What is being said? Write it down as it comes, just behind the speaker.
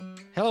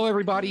Hello,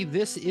 everybody.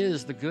 This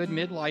is the Good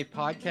Midlife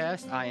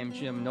Podcast. I am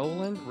Jim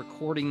Nolan,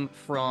 recording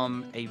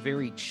from a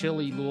very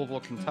chilly Louisville,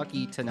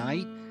 Kentucky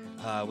tonight.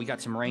 We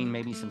got some rain,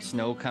 maybe some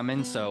snow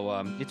coming,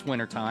 so it's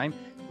wintertime.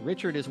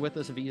 Richard is with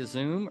us via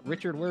Zoom.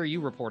 Richard, where are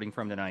you reporting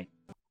from tonight?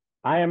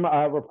 I am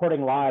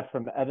reporting live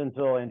from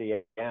Evansville,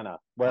 Indiana,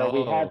 where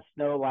we had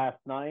snow last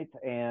night,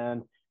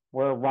 and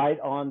we're right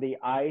on the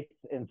ice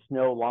and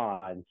snow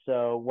line.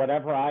 So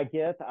whatever I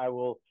get,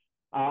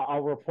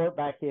 I'll report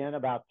back in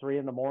about 3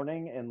 a.m.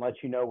 and let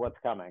you know what's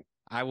coming.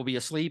 I will be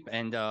asleep,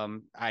 and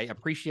I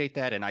appreciate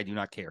that, and I do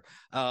not care.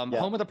 Home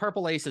of the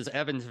Purple Aces,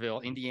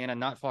 Evansville, Indiana,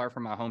 not far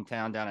from my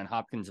hometown down in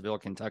Hopkinsville,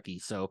 Kentucky.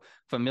 So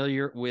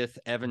familiar with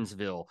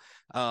Evansville.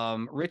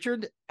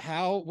 Richard,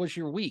 how was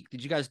your week?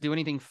 Did you guys do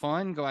anything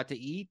fun? Go out to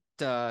eat?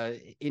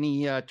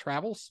 Any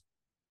travels?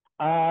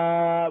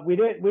 We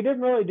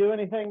didn't really do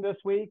anything this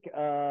week. This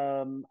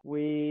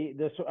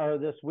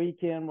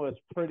weekend was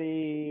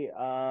pretty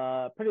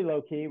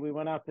low key. We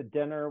went out to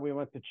dinner. We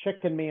went to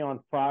Chicken Me on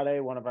Friday,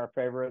 one of our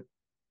favorites.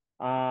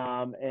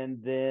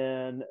 And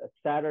then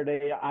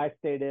Saturday I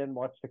stayed in,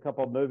 watched a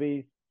couple of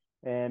movies,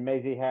 and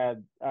Maisie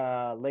had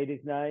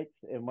ladies' night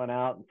and went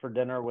out for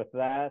dinner with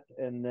that.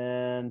 And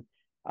then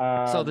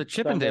so the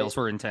Chippendales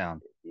were in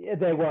town. Yeah,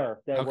 they were.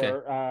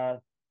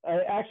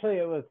 Actually,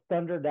 it was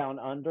Thunder Down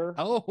Under.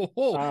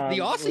 The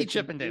Aussie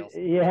Chippendales.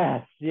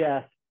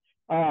 Yes.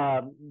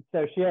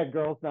 So she had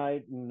girls'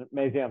 night, and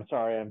Maisie, I'm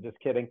sorry, I'm just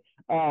kidding.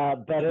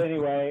 But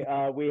anyway,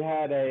 we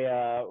had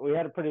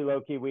a pretty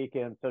low key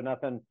weekend, so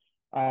nothing.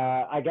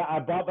 I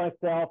bought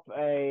myself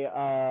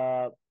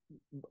a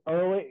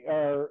early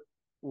or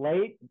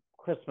late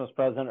Christmas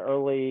present,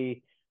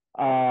 early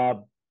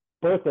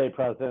birthday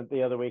present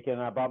the other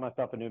weekend. I bought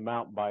myself a new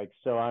mountain bike,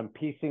 so I'm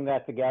piecing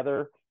that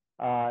together.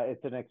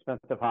 It's an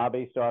expensive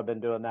hobby, so I've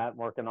been doing that and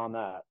working on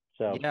that.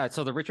 So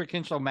the Richard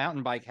Kinchlow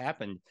mountain bike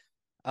happened.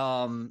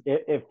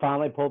 It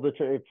finally pulled the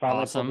trigger.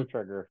 Awesome. Pulled the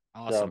trigger.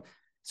 Awesome.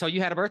 So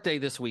you had a birthday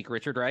this week,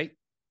 Richard, right?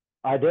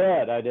 I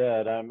did.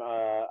 I'm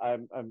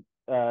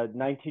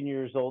 19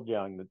 years old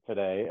young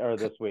today or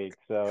this week,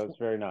 so it's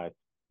very nice.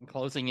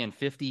 Closing in.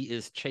 50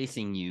 is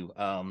chasing you,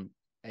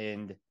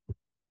 and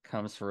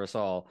comes for us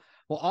all.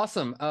 Well,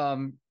 awesome.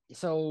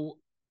 So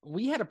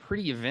we had a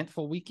pretty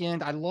eventful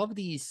weekend. I love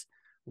these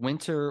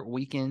winter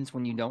weekends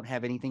when you don't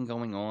have anything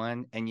going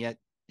on, and yet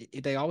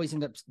they always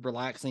end up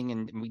relaxing,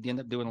 and we end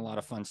up doing a lot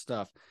of fun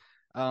stuff.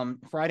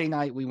 Friday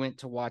night we went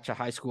to watch a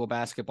high school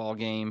basketball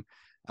game.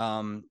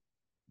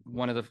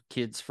 One of the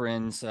kids'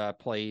 friends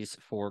plays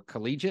for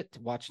Collegiate.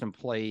 Watched him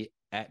play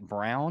at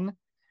Brown,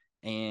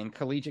 and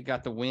Collegiate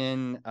got the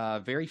win.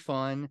 Very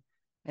fun.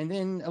 And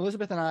then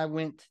Elizabeth and I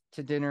went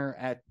to dinner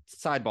at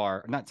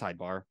Sidebar.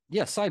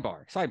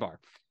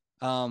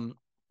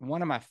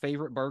 One of my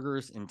favorite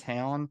burgers in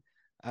town.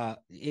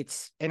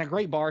 It's in a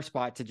great bar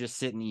spot to just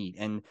sit and eat.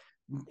 And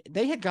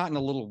they had gotten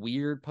a little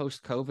weird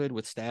post-COVID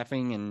with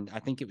staffing, and I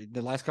think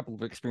the last couple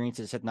of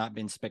experiences had not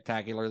been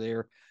spectacular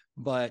there.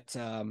 But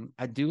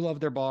I do love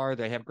their bar.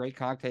 They have great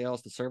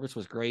cocktails. The service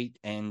was great,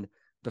 and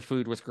the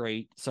food was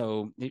great.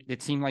 So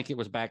it seemed like it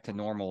was back to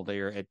normal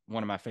there at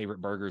one of my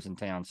favorite burgers in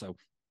town. So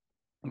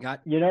we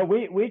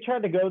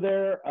tried to go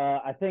there,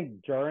 I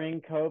think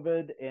during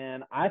COVID,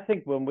 and I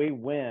think when we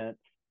went,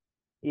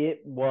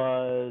 it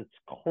was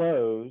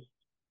closed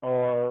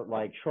or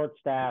like short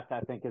staffed, I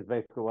think is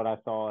basically what I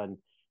saw. And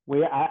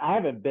I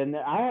haven't been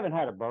there. I haven't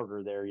had a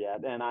burger there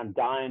yet, and I'm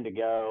dying to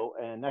go.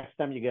 And next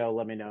time you go,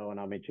 let me know and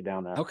I'll meet you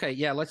down there. Okay.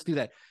 Yeah, let's do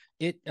that.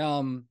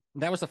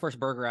 That was the first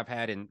burger I've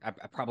had in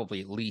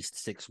probably at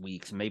least 6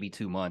 weeks, maybe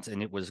 2 months.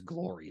 And it was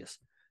glorious.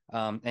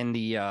 And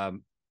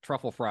the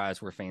truffle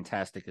fries were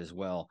fantastic as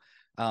well.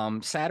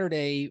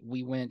 Saturday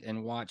we went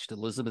and watched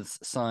Elizabeth's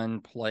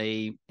son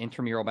play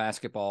intramural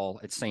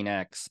basketball at St.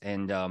 X,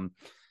 and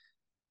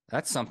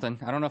that's something.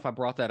 I don't know if I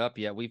brought that up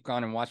yet. We've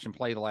gone and watched him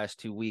play the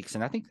last 2 weeks,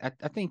 and I think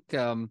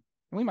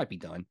we might be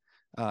done.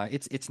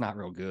 It's not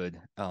real good.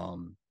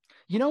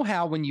 You know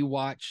how when you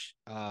watch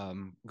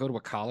go to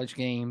a college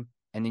game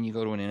and then you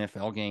go to an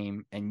NFL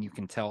game and you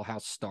can tell how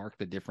stark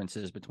the difference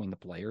is between the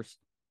players?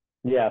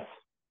 Yes.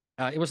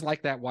 It was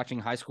like that watching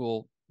high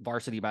school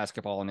varsity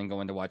basketball and then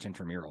going to watch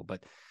intramural.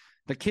 But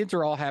the kids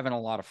are all having a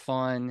lot of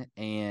fun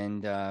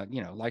and,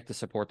 like to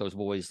support those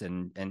boys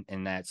and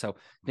that. So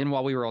then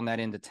while we were on that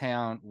end of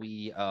town,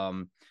 we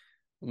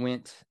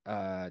went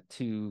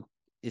to,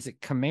 is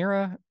it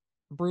Chimera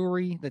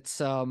Brewery? That's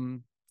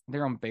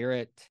they're on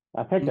Barrett.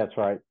 I think that's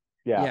right.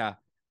 Yeah. Yeah.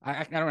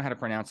 I don't know how to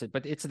pronounce it,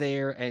 but it's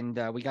there. And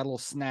we got a little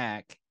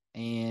snack,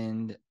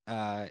 and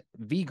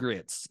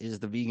V-Grits is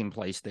the vegan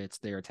place that's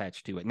there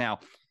attached to it. Now,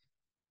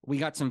 we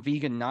got some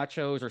vegan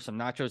nachos or some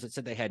nachos that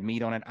said they had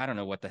meat on it. I don't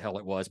know what the hell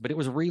it was, but it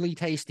was really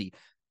tasty.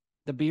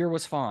 The beer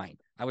was fine.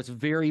 I was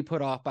very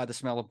put off by the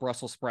smell of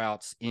Brussels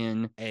sprouts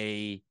in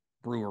a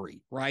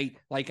brewery, right?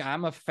 Like,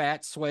 I'm a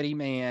fat, sweaty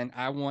man.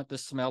 I want the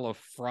smell of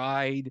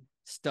fried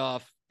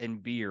stuff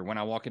and beer when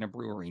I walk in a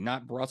brewery,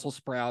 not Brussels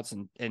sprouts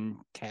and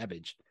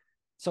cabbage.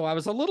 So I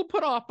was a little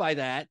put off by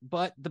that,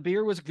 but the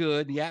beer was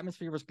good, the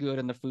atmosphere was good,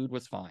 and the food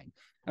was fine.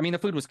 I mean, the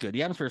food was good,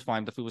 the atmosphere was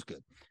fine, the food was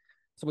good.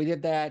 So we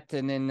did that,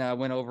 and then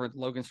went over to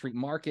Logan Street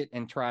Market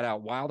and tried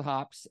out Wild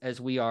Hops as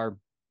we are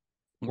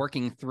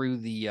working through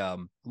the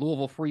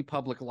Louisville Free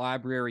Public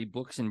Library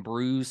Books and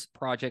Brews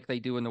project they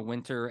do in the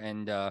winter.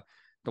 And the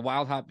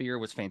Wild Hop beer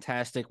was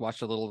fantastic.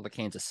 Watched a little of the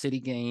Kansas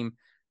City game.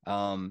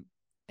 And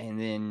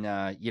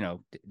then,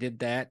 did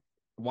that.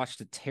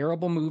 Watched a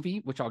terrible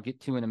movie, which I'll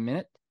get to in a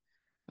minute.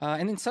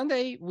 And then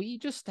Sunday, we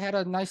just had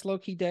a nice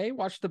low-key day.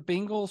 Watched the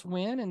Bengals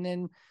win and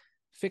then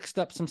fixed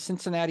up some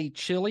Cincinnati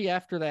chili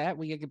after that.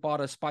 We bought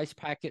a spice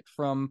packet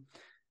from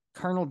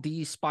Colonel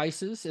D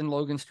Spices in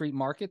Logan Street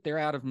Market. They're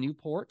out of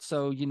Newport,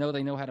 so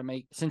they know how to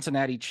make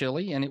Cincinnati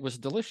chili, and it was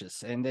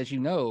delicious. And as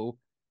you know,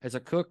 as a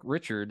cook,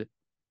 Richard,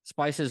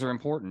 spices are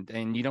important,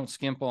 and you don't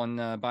skimp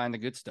on buying the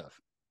good stuff.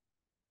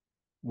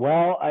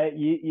 Well,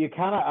 you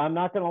kind of, I'm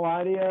not going to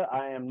lie to you.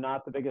 I am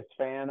not the biggest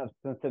fan of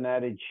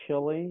Cincinnati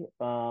chili.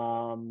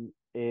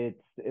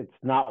 It's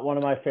not one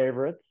of my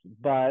favorites,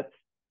 but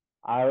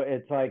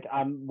it's like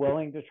I'm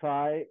willing to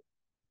try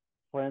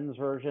Friends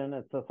version.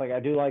 It's just like I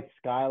do like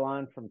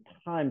Skyline from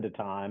time to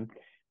time.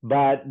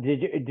 But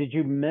did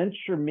you mince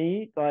your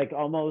meat, like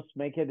almost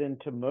make it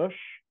into mush?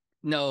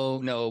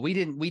 No, we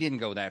didn't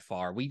go that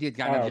far. We did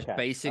kind of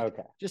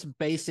just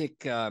basic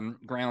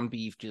ground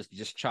beef,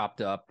 just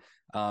chopped up.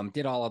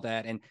 Did all of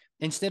that, and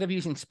instead of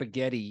using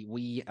spaghetti,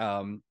 we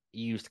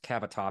used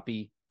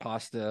cavatappi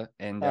pasta,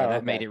 and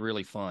that made it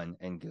really fun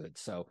and good.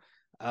 So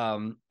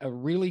a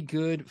really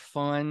good,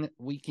 fun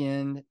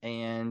weekend,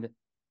 and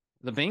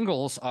the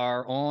Bengals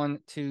are on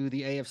to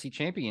the AFC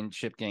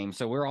Championship game.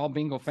 So we're all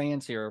Bengal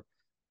fans here.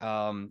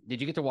 Did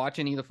you get to watch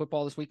any of the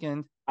football this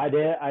weekend? I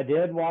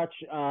did watch.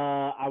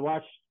 I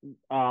watched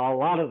a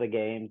lot of the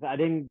games. I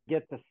didn't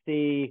get to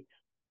see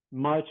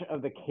much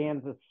of the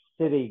Kansas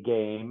City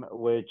game,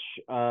 which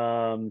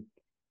it's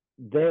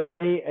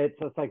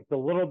just like the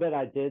little bit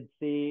I did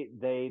see,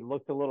 they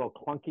looked a little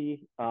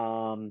clunky.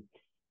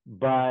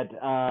 But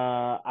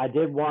I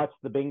did watch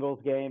the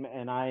Bengals game,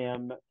 and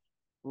I'm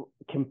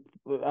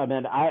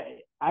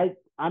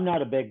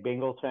not a big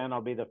Bengals fan.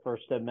 I'll be the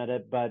first to admit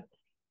it, but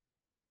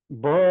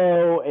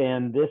Burrow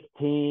and this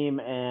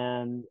team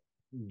and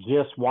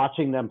just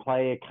watching them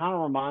play, it kind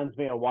of reminds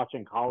me of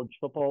watching college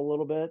football a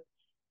little bit.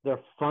 They're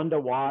fun to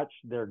watch.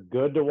 They're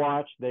good to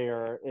watch. They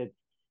are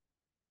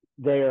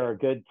a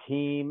good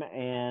team,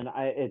 and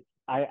I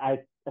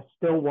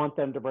still want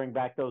them to bring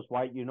back those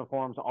white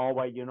uniforms, all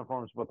white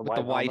uniforms with the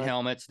white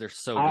helmets. They're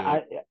so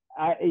good.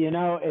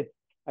 It's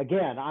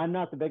again, I'm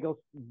not the biggest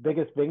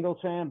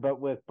Bengals fan, but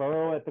with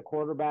Burrow at the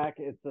quarterback,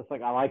 it's just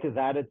like I like his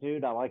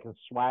attitude, I like his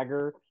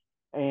swagger,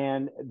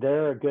 and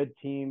they're a good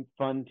team,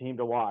 fun team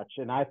to watch.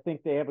 And I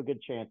think they have a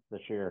good chance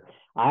this year.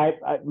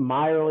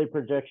 My early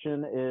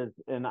prediction is,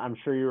 and I'm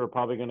sure you were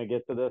probably going to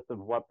get to this, of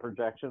what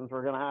projections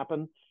were going to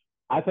happen.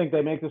 I think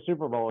they make the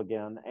Super Bowl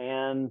again.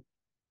 And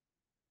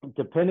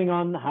depending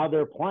on how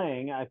they're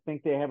playing, I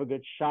think they have a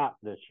good shot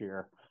this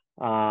year.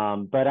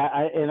 But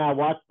I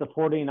watched the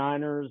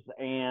 49ers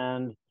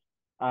and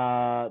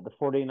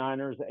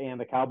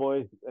the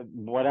Cowboys,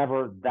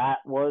 whatever that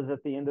was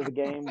at the end of the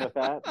game with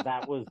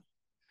that was,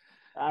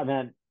 I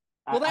mean,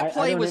 that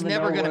play was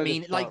never going to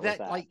mean like that.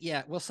 Like,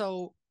 yeah. Well,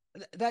 so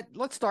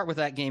let's start with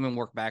that game and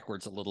work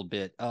backwards a little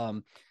bit.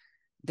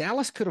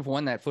 Dallas could have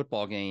won that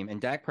football game,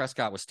 and Dak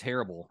Prescott was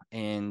terrible.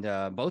 And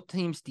both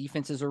teams'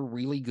 defenses are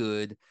really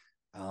good.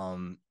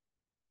 San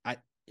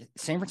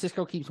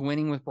Francisco keeps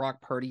winning with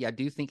Brock Purdy. I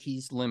do think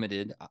he's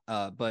limited,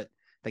 but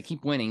they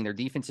keep winning. Their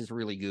defense is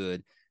really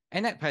good.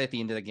 And that play at the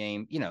end of the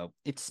game,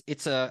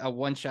 it's a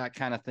one shot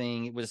kind of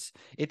thing.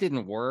 It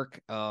didn't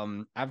work.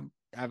 I've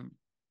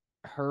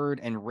heard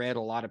and read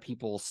a lot of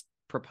people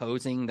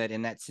proposing that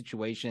in that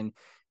situation,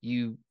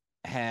 you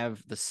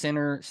have the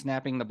center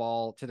snapping the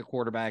ball to the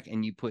quarterback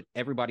and you put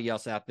everybody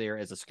else out there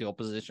as a skill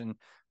position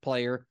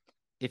player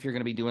if you're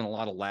going to be doing a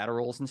lot of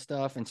laterals and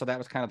stuff. And so that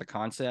was kind of the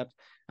concept.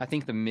 I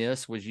think the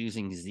miss was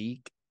using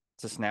Zeke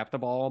to snap the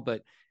ball,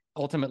 but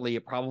ultimately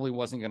it probably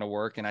wasn't going to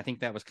work. And I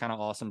think that was kind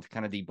of awesome to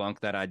kind of debunk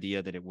that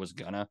idea that it was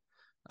gonna.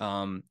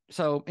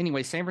 So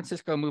anyway, San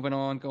Francisco moving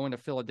on, going to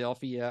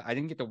Philadelphia. I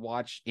didn't get to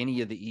watch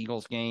any of the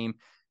Eagles game,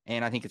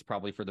 and I think it's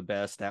probably for the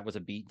best. That was a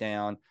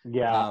beatdown.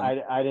 Yeah,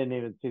 I didn't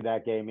even see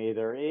that game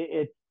either.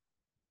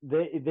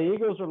 The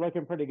Eagles are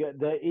looking pretty good.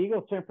 The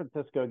Eagles San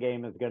Francisco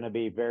game is going to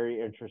be very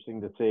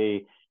interesting to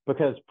see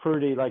because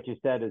Purdy, like you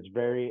said,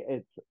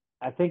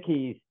 I think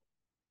he's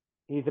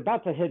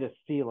about to hit a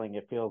ceiling.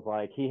 It feels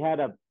like he had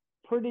a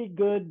pretty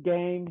good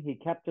game. He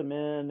kept him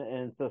in,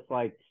 and it's just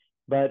like,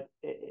 but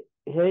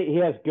he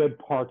has good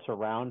parts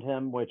around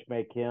him, which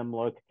make him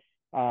look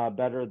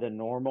better than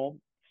normal.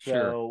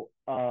 Sure.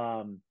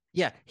 So,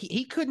 yeah,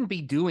 he couldn't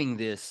be doing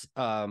this,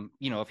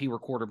 if he were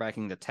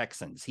quarterbacking the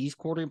Texans. He's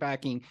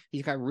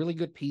got really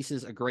good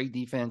pieces, a great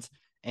defense,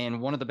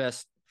 and one of the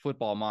best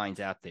football minds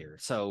out there.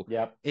 So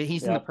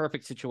he's in the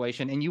perfect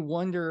situation. And you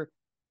wonder,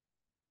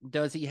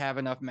 does he have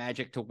enough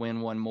magic to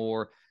win one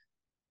more?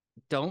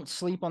 don't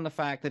sleep on the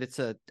fact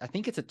that I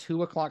think it's a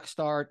 2:00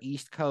 start,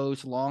 East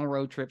Coast, long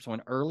road trip. So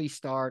an early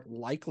start,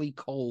 likely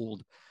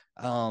cold,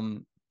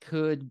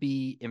 could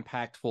be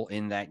impactful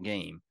in that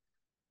game.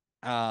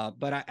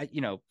 But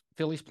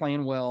Philly's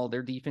playing well.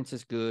 Their defense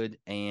is good,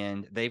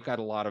 and they've got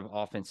a lot of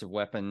offensive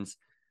weapons.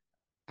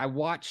 I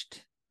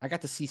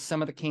got to see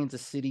some of the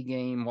Kansas City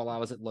game while I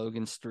was at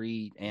Logan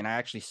Street, and I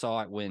actually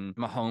saw it when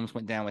Mahomes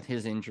went down with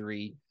his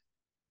injury.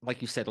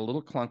 Like you said, a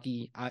little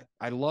clunky.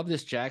 I love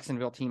this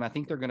Jacksonville team. I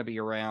think they're going to be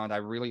around. I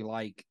really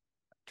like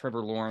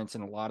Trevor Lawrence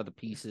and a lot of the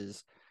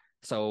pieces.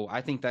 So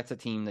I think that's a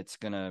team that's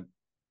gonna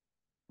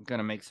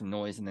make some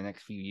noise in the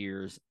next few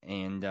years.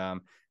 And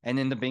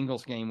then the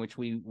Bengals game, which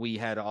we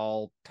had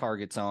all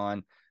targets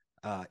on,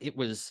 it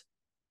was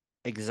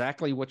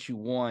exactly what you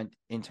want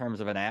in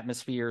terms of an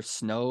atmosphere.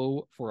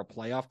 Snow for a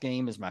playoff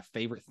game is my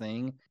favorite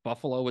thing.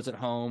 Buffalo was at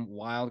home,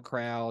 wild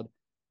crowd,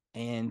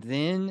 and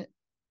then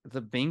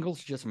the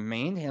Bengals just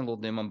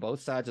manhandled them on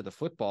both sides of the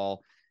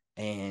football,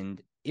 and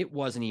it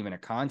wasn't even a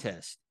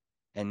contest.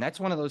 And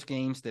that's one of those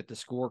games that the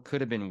score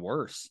could have been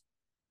worse.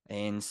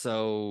 And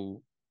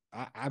so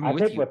I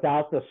think you.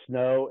 without the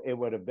snow, it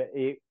would have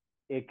been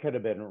it could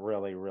have been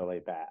really, really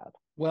bad.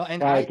 Well,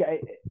 and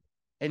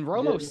and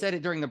Romo said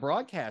it during the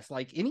broadcast,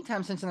 like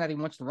anytime Cincinnati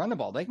wants to run the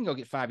ball, they can go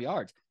get 5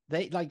 yards.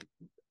 They like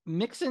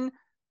Mixon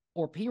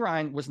or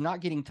Pirine was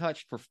not getting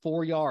touched for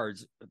 4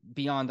 yards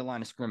beyond the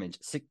line of scrimmage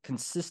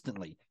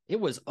consistently.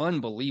 It was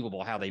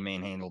unbelievable how they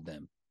manhandled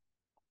them.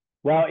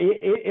 Well,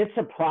 it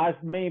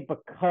surprised me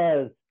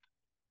because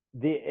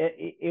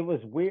it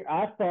was weird.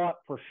 I thought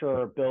for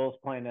sure Bills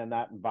playing in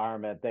that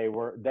environment, they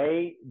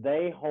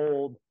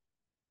hold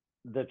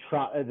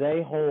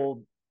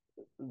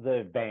the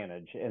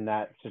advantage in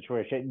that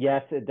situation.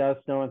 Yes, it does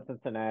snow in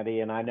Cincinnati,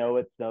 and I know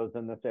it snows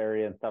in this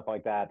area and stuff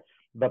like that.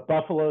 But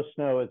Buffalo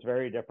snow is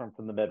very different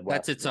from the Midwest.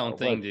 That's its own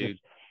thing, dude.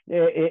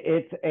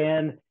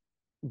 And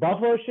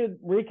Buffalo should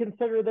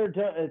reconsider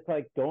it's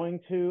like going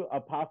to a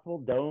possible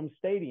dome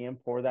stadium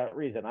for that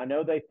reason. I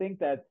know they think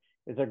that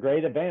is a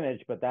great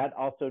advantage, but that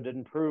also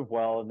didn't prove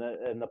well in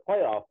the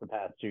playoffs the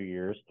past 2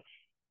 years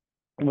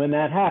when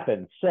that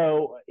happened.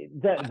 So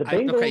the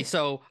Bengals. Okay,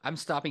 so I'm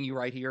stopping you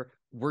right here.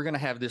 We're going to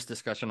have this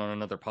discussion on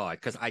another pod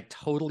because I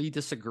totally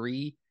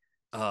disagree.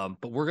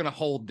 But we're going to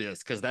hold this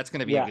because that's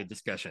going to be a good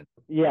discussion.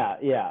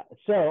 Yeah.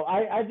 So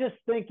I just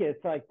think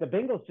it's like the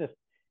Bengals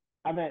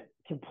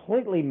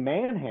completely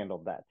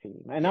manhandled that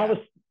team. And I was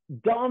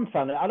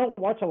dumbfounded. I don't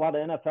watch a lot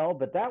of NFL,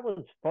 but that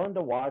was fun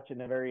to watch and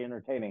very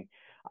entertaining.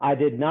 I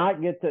did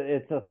not get to,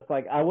 it's just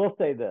like, I will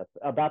say this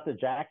about the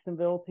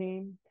Jacksonville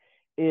team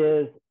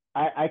is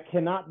I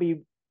cannot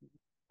be,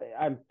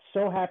 I'm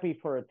so happy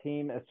for a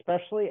team,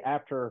 especially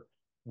after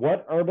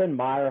what Urban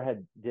Meyer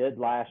did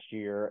last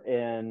year.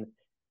 And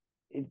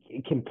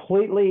it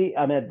completely,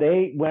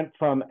 they went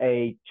from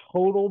a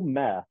total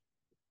mess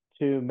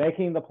to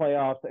making the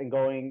playoffs and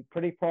going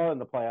pretty far in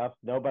the playoffs.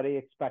 Nobody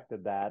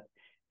expected that.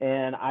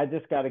 And I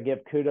just got to give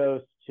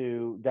kudos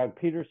to Doug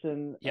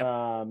Peterson,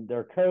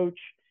 their coach,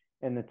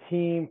 and the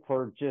team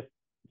for just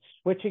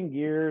switching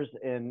gears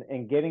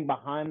and getting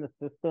behind the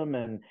system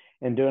and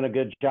doing a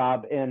good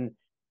job. And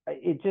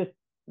it just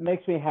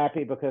makes me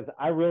happy because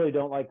I really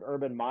don't like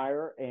Urban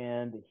Meyer,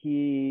 and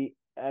he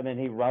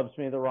rubs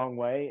me the wrong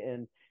way.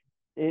 And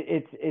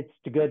it's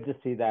good to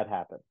see that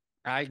happen.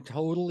 I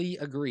totally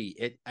agree.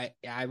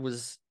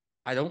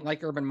 I don't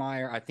like Urban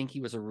Meyer. I think he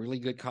was a really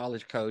good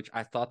college coach.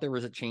 I thought there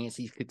was a chance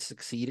he could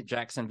succeed at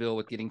Jacksonville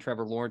with getting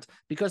Trevor Lawrence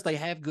because they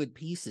have good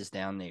pieces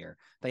down there.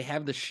 They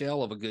have the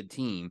shell of a good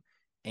team.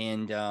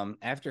 And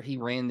after he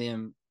ran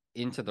them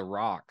into the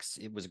rocks,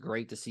 it was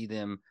great to see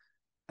them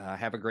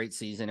have a great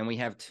season. And we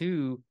have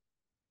two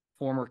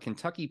former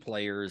Kentucky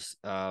players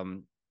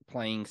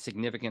playing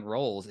significant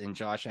roles in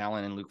Josh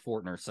Allen and Luke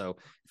Fortner. So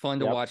fun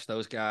to watch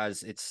those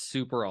guys. It's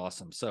super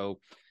awesome. So,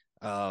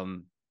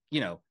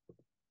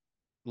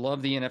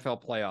 love the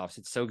NFL playoffs.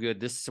 It's so good.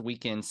 This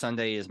weekend,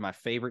 Sunday, is my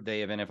favorite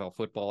day of NFL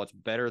football. It's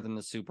better than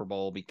the Super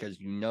Bowl because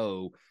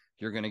you're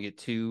going to get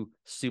two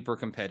super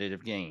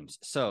competitive games.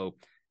 So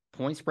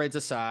point spreads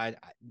aside,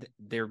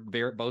 they're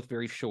both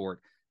very short.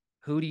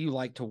 Who do you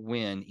like to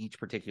win each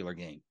particular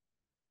game?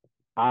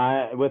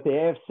 With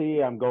the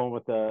AFC, I'm going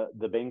with the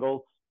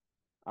Bengals.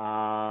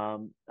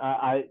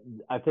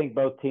 I think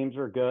both teams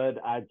are good.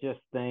 I just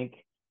think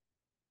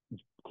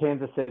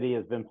Kansas City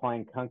has been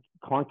playing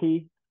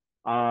clunky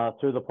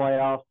through the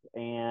playoffs,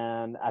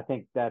 and I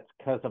think that's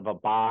because of a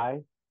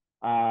bye.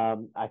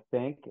 I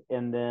think,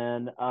 and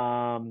then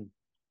I'm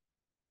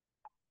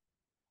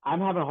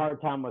having a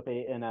hard time with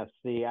the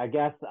NFC. I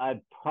guess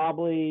I'd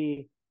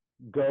probably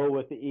go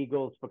with the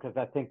Eagles because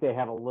I think they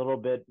have a little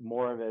bit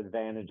more of an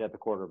advantage at the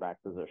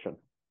quarterback position.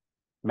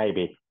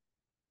 Maybe.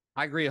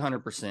 I agree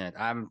 100%.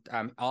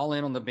 I'm all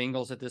in on the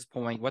Bengals at this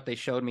point. What they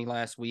showed me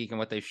last week and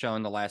what they've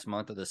shown the last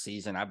month of the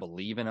season, I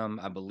believe in them.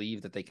 I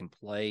believe that they can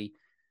play.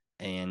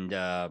 And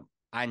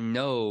I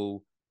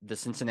know the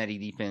Cincinnati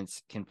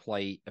defense can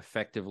play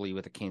effectively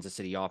with the Kansas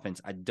City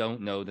offense. I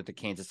don't know that the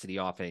Kansas City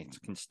offense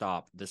can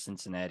stop the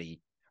Cincinnati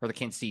or the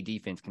Kansas City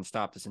defense can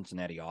stop the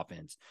Cincinnati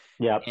offense.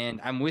 Yeah.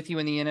 And I'm with you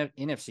in the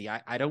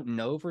NFC. I don't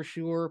know for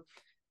sure.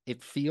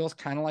 It feels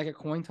kind of like a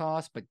coin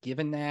toss, but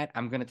given that,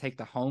 I'm going to take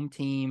the home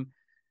team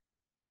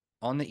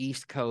on the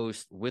East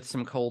Coast with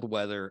some cold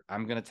weather.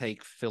 I'm going to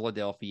take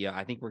Philadelphia.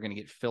 I think we're going to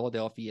get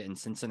Philadelphia and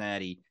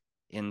Cincinnati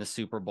in the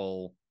Super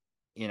Bowl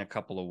in a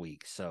couple of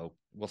weeks. So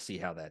we'll see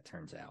how that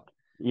turns out.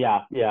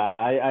 Yeah.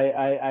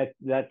 I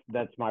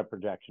that's my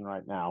projection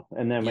right now.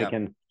 And then we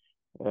can,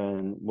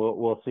 and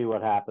we'll see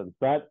what happens.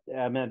 But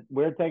I mean,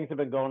 weird things have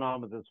been going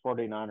on with this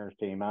 49ers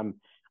team. I'm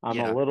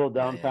a little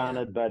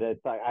dumbfounded, but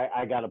it's like,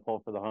 I got to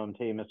pull for the home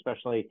team,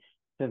 especially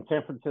since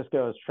San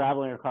Francisco is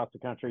traveling across the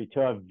country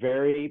to a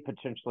very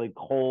potentially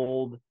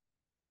cold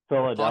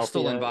Philadelphia.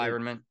 Hostile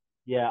environment.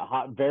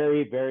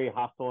 Very, very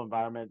hostile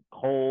environment,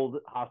 cold,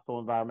 hostile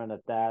environment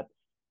at that.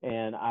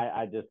 And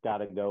I just got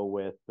to go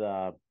with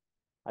Philly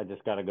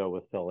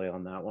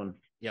on that one.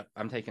 Yep,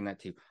 I'm taking that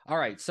too. All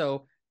right,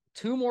 so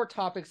 2 more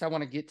topics I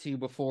want to get to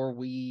before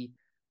we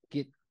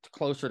get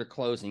closer to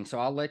closing. So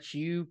I'll let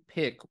you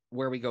pick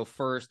where we go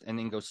first and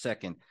then go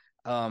second.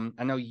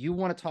 I know you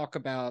want to talk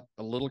about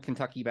a little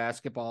Kentucky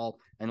basketball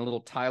and a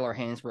little Tyler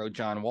Hansbrough,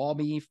 John Wall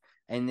beef.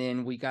 And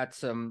then we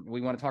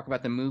want to talk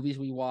about the movies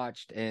we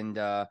watched. And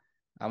I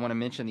want to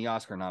mention the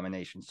Oscar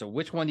nomination. So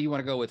which one do you want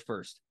to go with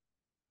first?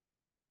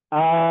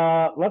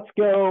 Let's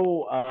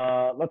go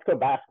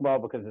basketball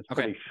because it's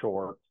pretty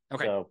short.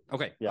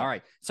 Okay. Yeah. All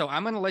right. So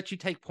I'm going to let you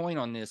take point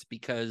on this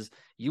because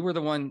you were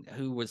the one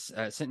who was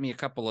sent me a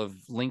couple of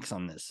links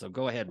on this. So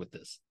go ahead with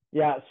this.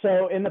 Yeah.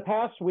 So in the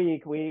past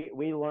week, we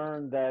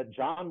learned that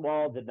John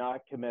Wall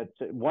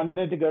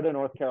wanted to go to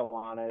North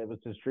Carolina. It was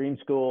his dream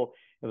school.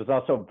 It was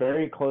also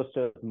very close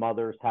to his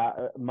mother,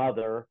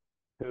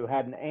 who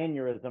had an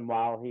aneurysm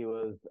while he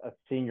was a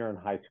senior in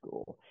high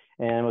school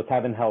and was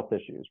having health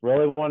issues.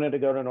 Really wanted to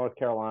go to North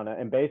Carolina,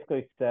 and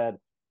basically said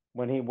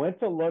when he went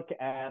to look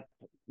at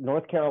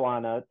North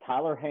Carolina,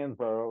 Tyler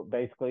Hansbrough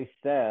basically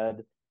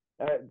said,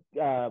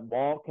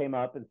 Wall came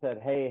up and said,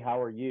 "Hey,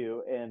 how are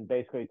you?" And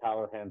basically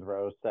Tyler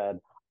Hansbrough said,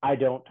 "I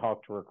don't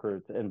talk to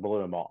recruits," and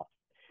blew him off.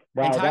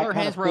 And Tyler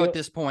Hansbrough at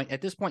this point,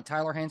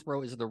 Tyler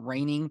Hansbrough is the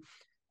reigning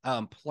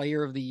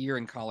player of the year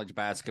in college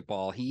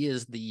basketball. He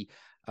is the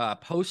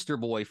poster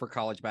boy for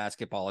college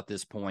basketball at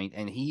this point,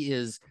 and he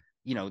is,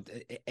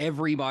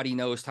 everybody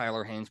knows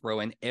Tyler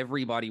Hansbrough, and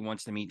everybody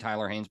wants to meet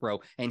Tyler Hansbrough,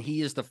 and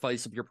he is the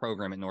face of your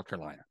program at North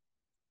Carolina.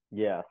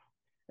 Yes.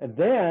 And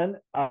then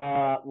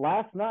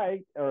last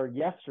night or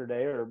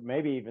yesterday or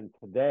maybe even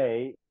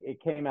today,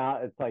 it came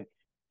out. It's like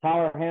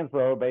Tyler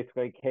Hansbrough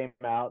basically came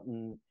out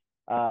and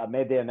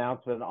made the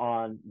announcement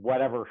on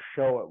whatever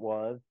show it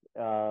was.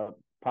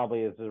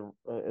 Probably as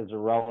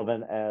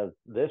irrelevant as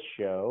this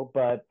show,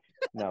 but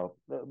no,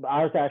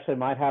 ours actually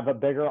might have a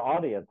bigger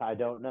audience. I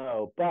don't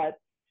know. But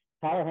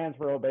Tyler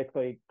Hansbrough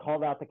basically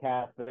called out the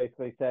cast,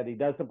 basically said he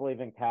doesn't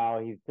believe in Cal.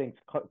 He thinks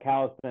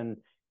Cal's been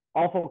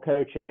awful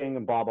coaching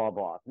and blah, blah,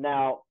 blah.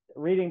 Now,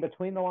 reading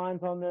between the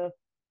lines on this,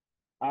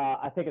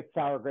 I think it's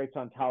sour grapes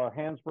on Tyler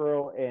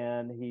Hansbrough,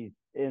 and he's,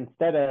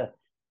 instead of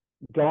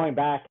going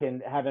back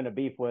and having a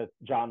beef with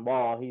John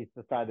Wall, he's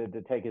decided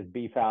to take his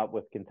beef out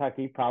with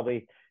Kentucky,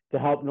 probably to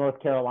help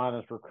North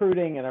Carolina's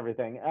recruiting and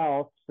everything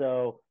else.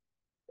 So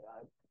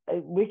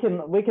we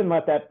can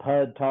let that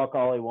pud talk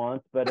all he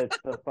wants, but it's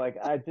just like,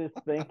 I just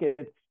think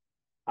it's,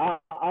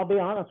 I'll be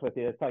honest with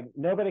you. It's like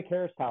nobody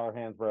cares Tyler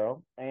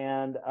Hansbrough,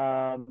 and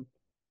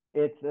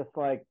it's just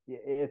like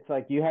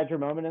you had your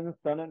moment in the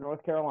sun at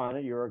North Carolina.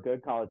 You were a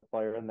good college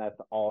player, and that's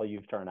all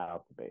you've turned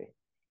out to be.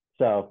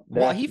 So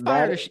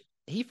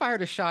he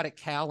fired a shot at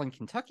Cal and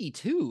Kentucky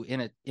too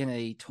in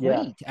a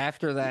tweet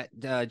after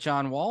that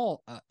John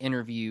Wall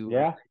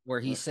interview, where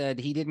he said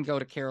he didn't go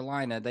to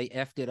Carolina. They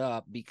effed it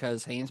up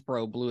because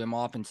Hansbrough blew him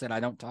off and said, "I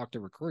don't talk to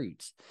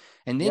recruits,"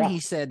 and then he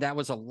said that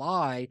was a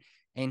lie.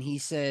 And he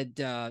said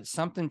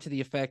something to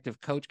the effect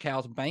of Coach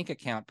Cal's bank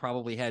account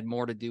probably had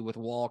more to do with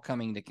Wall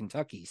coming to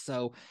Kentucky.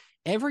 So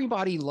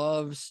everybody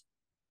loves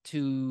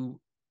to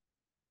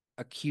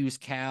accuse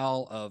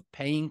Cal of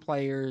paying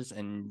players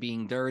and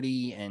being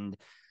dirty. And,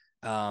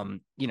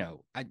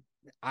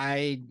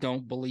 I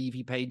don't believe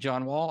he paid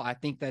John Wall. I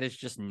think that is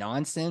just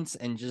nonsense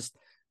and just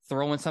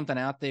throwing something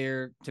out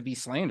there to be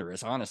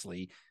slanderous,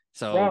 honestly.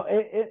 So, well,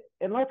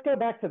 and let's go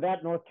back to that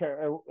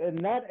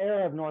in that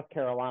era of North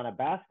Carolina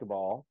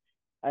basketball.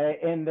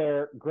 In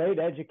their grade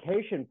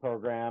education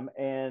program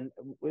and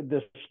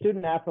the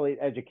student athlete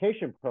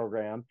education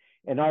program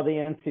and all the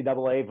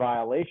NCAA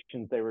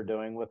violations they were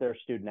doing with their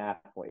student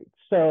athletes.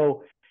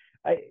 So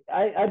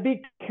I'd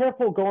be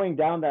careful going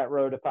down that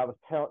road if I was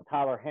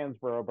Tyler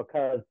Hansbrough,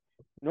 because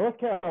North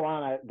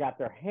Carolina got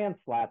their hands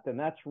slapped, and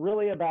that's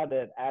really about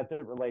it as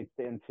it relates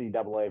to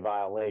NCAA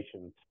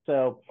violations.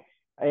 So,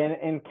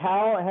 and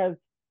Cal has,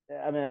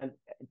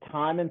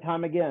 time and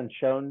time again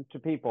shown to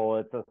people,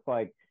 it's just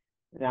like,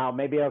 now,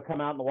 maybe it'll come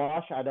out in the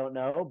wash. I don't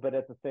know. But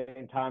at the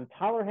same time,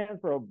 Tyler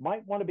Hansbrough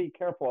might want to be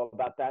careful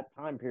about that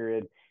time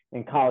period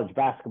in college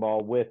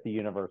basketball with the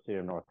University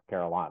of North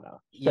Carolina.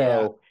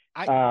 So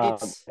Um,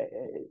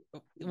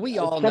 we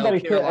all know somebody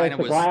said Carolina it's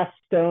a was, glass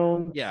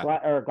stones, yeah.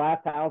 or glass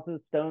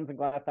houses, stones and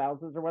glass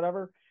houses, or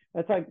whatever.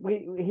 It's like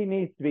he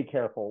needs to be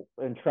careful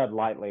and tread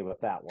lightly with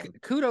that one.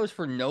 Kudos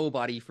for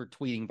nobody for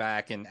tweeting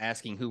back and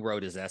asking who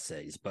wrote his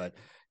essays, but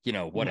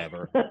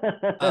whatever.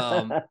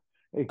 um,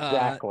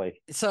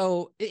 Exactly.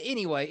 So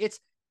anyway,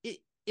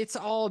 it's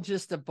all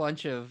just a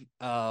bunch of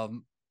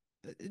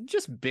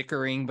just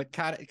bickering, but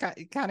kind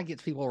of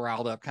gets people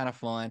riled up, kind of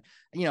fun.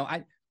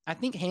 I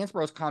think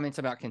Hansborough's comments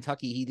about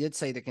Kentucky, he did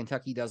say that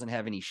Kentucky doesn't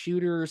have any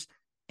shooters,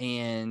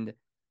 and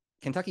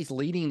Kentucky's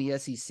leading the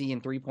SEC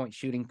in 3-point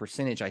shooting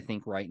percentage, I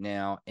think, right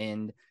now.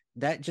 And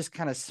that just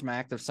kind of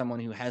smacked of someone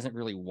who hasn't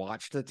really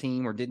watched the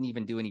team or didn't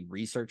even do any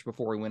research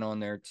before he went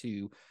on there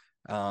to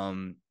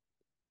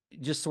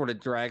just sort of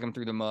drag them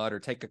through the mud or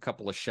take a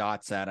couple of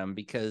shots at them.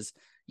 Because,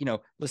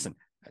 listen,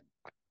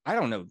 I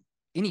don't know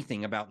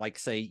anything about, like,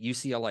 say,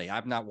 UCLA.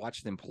 I've not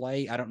watched them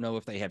play. I don't know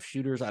if they have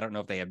shooters. I don't know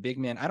if they have big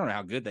men. I don't know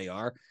how good they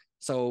are.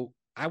 So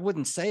I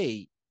wouldn't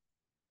say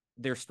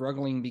they're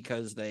struggling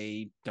because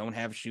they don't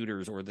have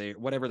shooters or they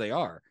whatever they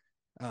are.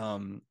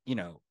 And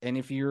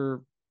if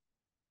you're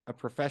a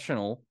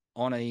professional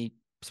on a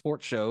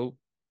sports show,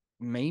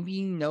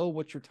 maybe know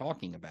what you're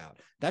talking about.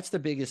 That's the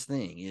biggest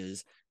thing,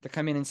 is to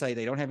come in and say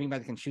they don't have anybody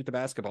that can shoot the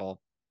basketball,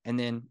 and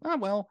then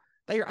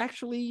they are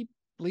actually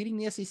leading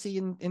the SEC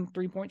in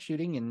 3-point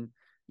shooting, and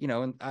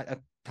and a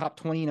top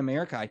 20 in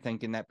America, I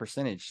think, in that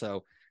percentage.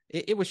 So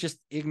it was just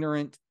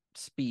ignorant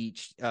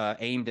speech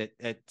aimed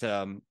at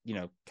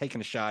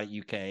taking a shot at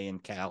UK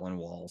and Cal and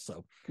Wall.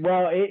 So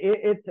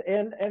it's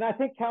and I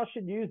think Cal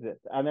should use it.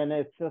 I mean,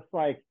 it's just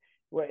like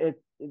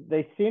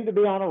they seem to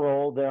be on a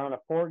roll. They're on a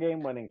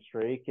 4-game winning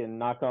streak, and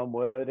knock on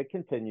wood, it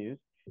continues.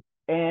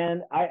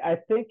 And I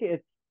think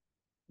it's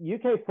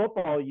UK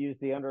football used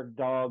the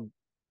underdog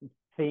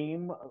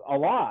theme a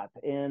lot,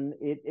 and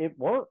it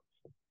works.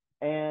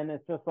 And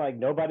it's just like,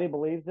 nobody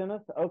believes in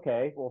us.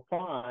 Okay, well,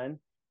 fine.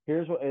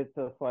 Here's what it's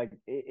just like.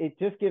 It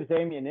just gives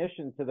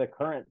ammunition to the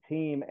current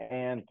team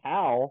and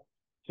Cal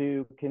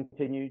to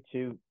continue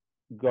to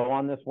go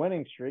on this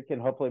winning streak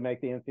and hopefully make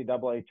the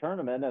NCAA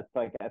tournament. It's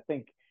like, I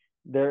think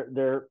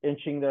they're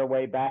inching their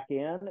way back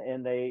in,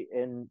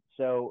 and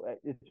so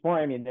it's more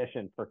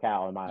ammunition for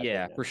Cal, in my opinion.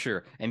 Yeah, for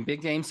sure. And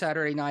big game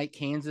Saturday night,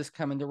 Kansas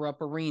coming to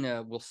Rupp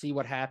Arena. We'll see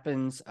what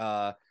happens.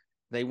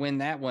 They win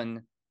that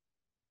one,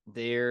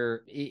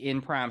 they're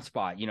in prime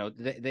spot.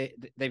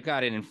 They've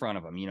got it in front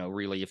of them,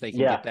 really, if they can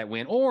get that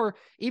win, or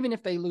even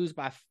if they lose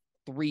by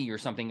 3 or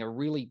something, a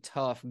really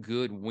tough,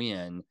 good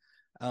win.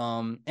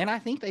 And I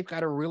think they've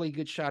got a really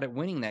good shot at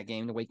winning that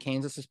game, the way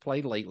Kansas has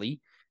played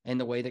lately and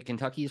the way that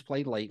Kentucky has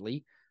played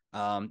lately.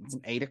 It's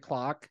an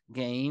 8:00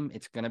 game.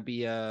 It's going to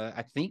be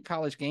I think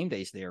College Game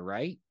Day's there,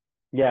 right?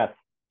 Yes.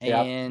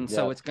 And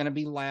so it's going to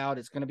be loud.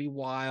 It's going to be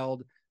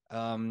wild.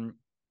 All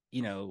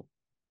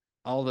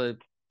the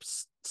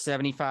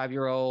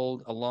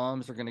 75-year-old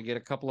alums are going to get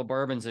a couple of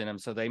bourbons in them,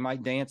 so they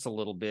might dance a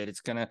little bit.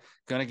 It's gonna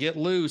get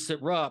loose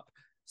at Rupp.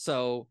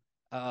 So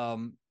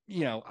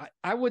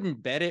I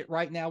wouldn't bet it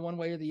right now one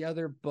way or the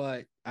other,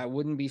 but I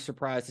wouldn't be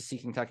surprised to see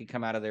Kentucky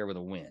come out of there with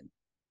a win.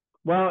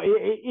 Well,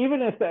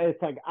 even if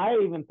it's like, I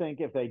even think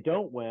if they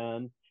don't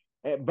win,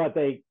 but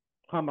they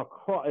come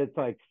across, it's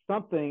like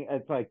something.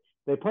 It's like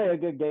they play a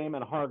good game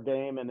and a hard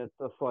game, and it's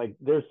just like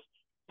there's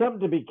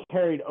something to be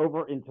carried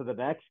over into the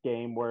next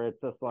game where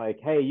it's just like,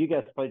 hey, you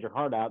guys played your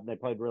heart out, and they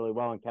played really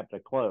well and kept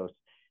it close.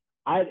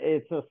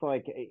 It's just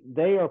like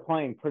they are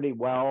playing pretty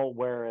well,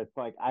 where it's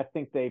like, I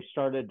think they've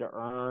started to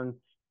earn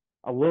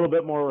a little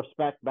bit more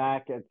respect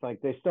back. It's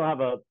like they still have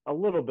a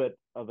little bit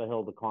of a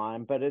hill to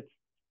climb, but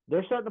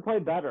they're starting to play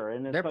better,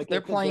 and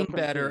they're playing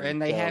better,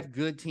 and they have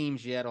good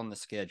teams yet on the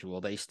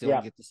schedule. They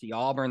still get to see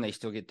Auburn. They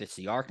still get to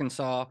see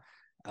Arkansas.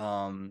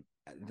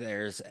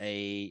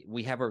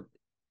 We have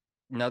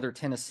another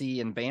Tennessee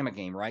and Bama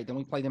game, right? Don't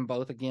we play them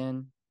both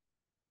again?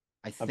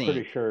 I'm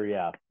pretty sure,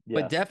 yeah.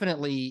 But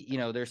definitely,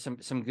 there's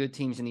some good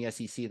teams in the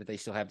SEC that they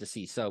still have to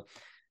see. So,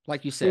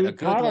 like you said, a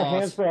good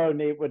loss.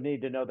 Hansbrough would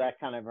need to know that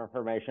kind of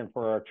information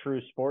for a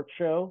true sports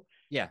show.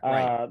 Yeah,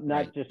 right.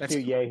 Not just two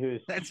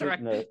yahoos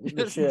shooting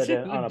the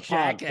shit on a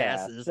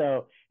jackasses. Podcast.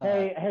 So,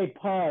 hey,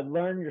 Pod,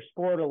 learn your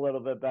sport a little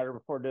bit better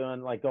before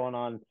going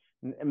on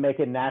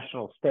making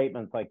national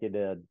statements like you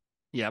did.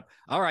 Yep.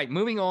 All right,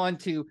 moving on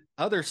to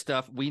other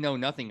stuff we know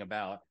nothing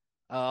about.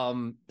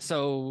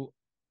 So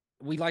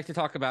we like to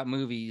talk about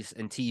movies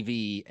and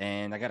TV,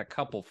 and I got a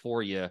couple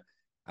for you.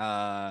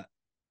 I'll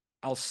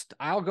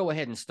go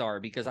ahead and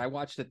start because I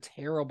watched a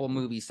terrible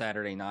movie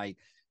Saturday night,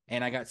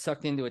 and I got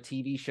sucked into a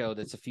TV show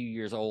that's a few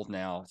years old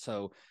now.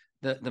 So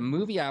the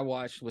movie I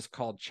watched was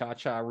called Cha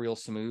Cha Real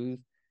Smooth.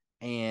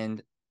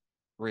 And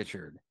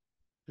Richard,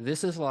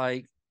 this is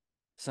like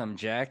some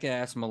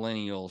jackass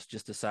millennials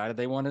just decided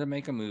they wanted to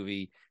make a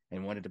movie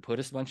and wanted to put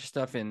a bunch of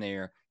stuff in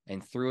there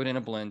and threw it in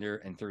a blender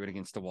and threw it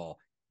against the wall.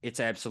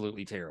 It's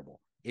absolutely terrible.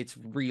 It's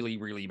really,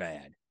 really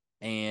bad.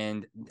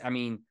 And I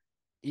mean,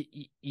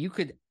 you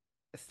could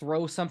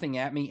throw something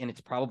at me and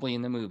it's probably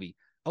in the movie.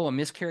 Oh, a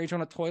miscarriage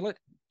on a toilet?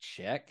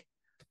 Check.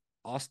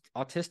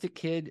 autistic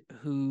kid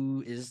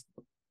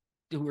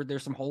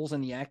there's some holes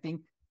in the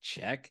acting.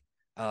 Check.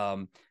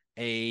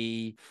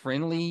 A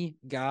friendly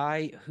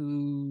guy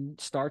who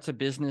starts a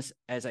business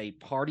as a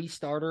party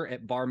starter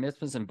at bar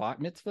mitzvahs and bat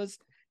mitzvahs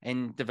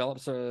and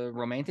develops a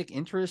romantic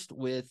interest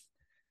with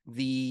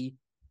the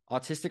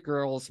autistic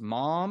girl's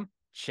mom.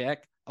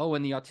 Check. Oh,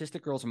 and the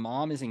autistic girl's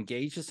mom is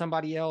engaged to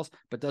somebody else,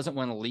 but doesn't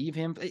want to leave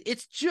him.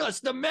 It's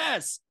just a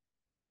mess.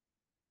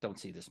 Don't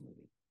see this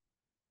movie.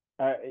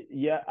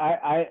 Yeah,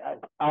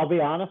 I'll be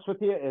honest with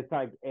you. It's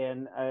like,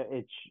 and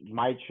it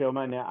might show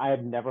my. I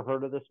have never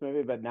heard of this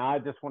movie, but now I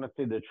just want to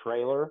see the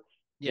trailer.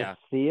 Yeah.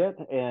 Just see it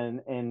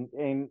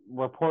and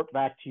report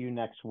back to you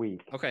next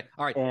week. Okay.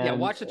 All right. Yeah.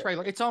 Watch the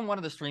trailer. It's on one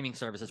of the streaming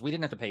services. We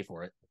didn't have to pay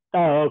for it.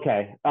 Oh,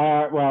 okay.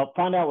 Well,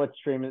 find out what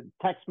streaming.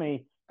 Text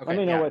me. Okay, let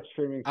me know what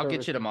streaming. I'll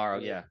get you tomorrow.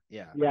 Yeah.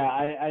 Yeah.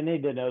 I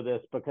need to know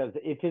this because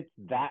if it's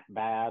that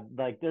bad,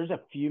 like there's a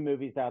few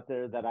movies out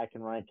there that I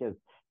can rank as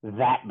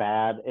that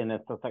bad, and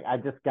it's just like I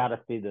just got to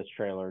see this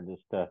trailer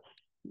just to.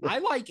 I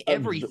like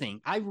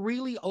everything. I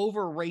really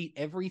overrate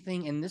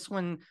everything, and this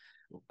one,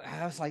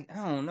 I was like, I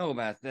don't know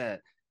about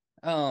that.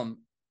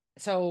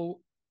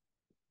 So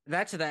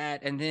that's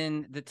that, and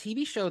then the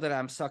TV show that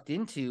I'm sucked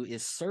into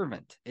is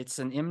Servant. It's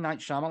an M. Night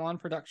Shyamalan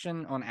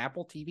production on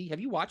Apple TV. Have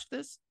you watched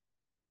this?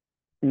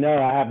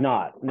 No, I have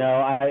not.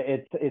 No,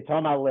 it's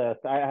on my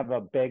list. I have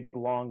a big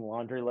long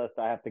laundry list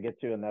I have to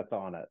get to, and that's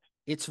on it.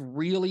 It's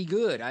really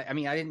good. I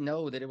mean, I didn't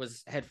know that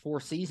had 4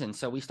 seasons,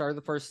 so we started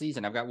the first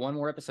season. I've got one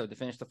more episode to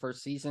finish the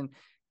first season.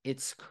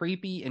 It's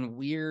creepy and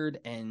weird,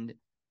 and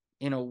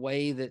in a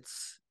way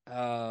that's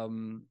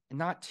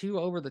not too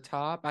over the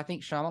top. I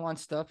think Shyamalan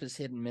stuff is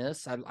hit and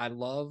miss. I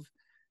love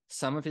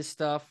some of his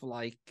stuff,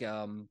 like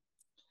the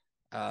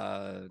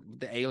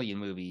Alien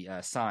movie,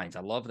 Signs.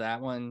 I love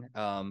that one.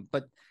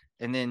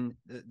 And then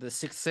the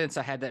Sixth Sense,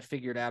 I had that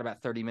figured out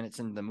about 30 minutes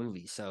into the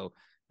movie. So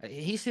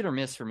he's hit or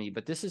miss for me,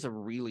 but this is a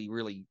really,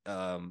 really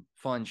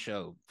fun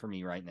show for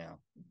me right now.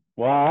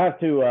 Well, I have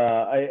to.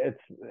 It's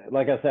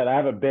like I said, I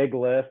have a big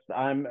list.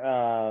 I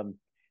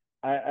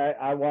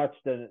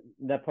watched a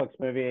Netflix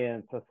movie,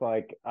 and it's just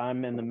like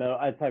I'm in the middle.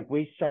 It's like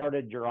we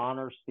started Your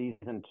Honor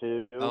season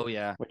 2. Oh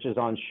yeah, which is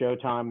on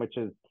Showtime.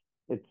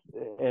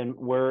 And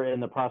we're in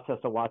the process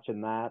of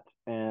watching that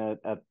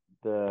at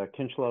the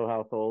Kinchlow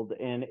household,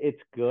 and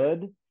it's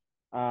good.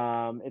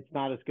 It's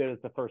not as good as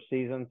the first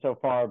season so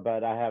far,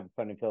 but I have a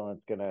funny feeling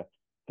it's gonna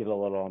get a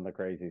little on the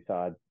crazy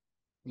side.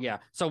 Yeah.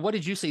 So what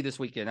did you see this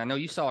weekend? I know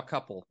you saw a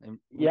couple. And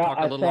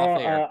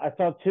I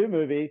saw 2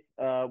 movies.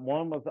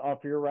 One was off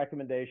your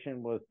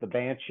recommendation, was The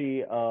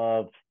Banshee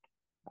of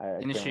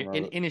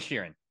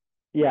Inisherin.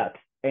 Yes,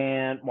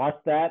 and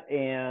watched that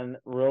and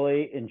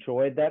really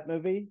enjoyed that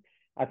movie.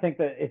 I think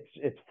that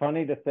it's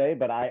funny to say,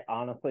 but I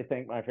honestly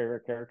think my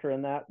favorite character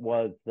in that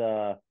was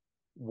the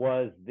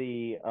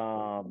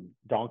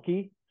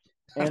donkey.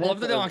 And I love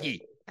the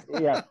donkey.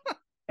 Yeah.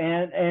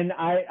 And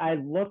I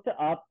looked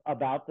up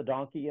about the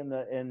donkey in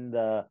it and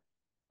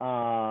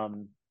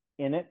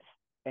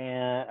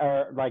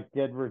like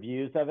did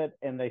reviews of it,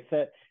 and they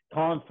said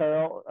Colin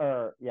Farrell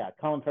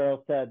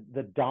said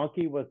the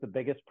donkey was the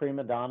biggest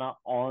prima donna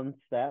on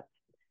set,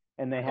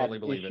 and they had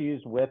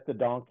issues with the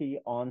donkey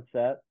on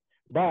set.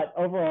 But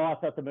overall, I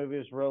thought the movie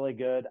was really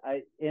good.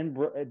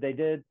 They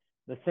did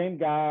the same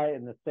guy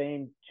and the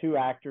same 2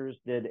 actors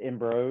did In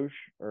Bruges,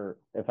 or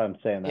if I'm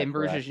saying that. In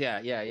Bruges, yeah.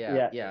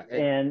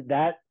 And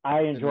that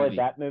I enjoyed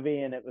that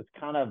movie, and it was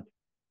kind of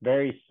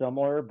very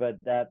similar, but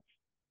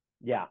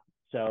yeah.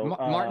 So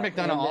Martin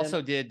McDonagh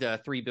also did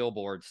 3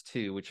 Billboards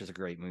too, which is a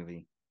great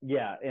movie.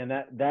 Yeah, and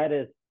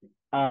that's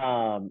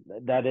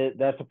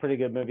a pretty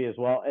good movie as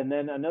well. And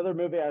then another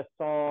movie I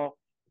saw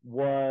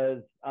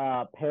was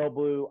Pale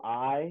Blue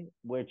Eye,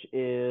 which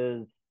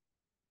is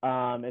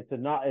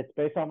it's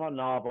based on a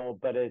novel,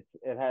 but it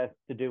has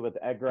to do with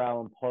Edgar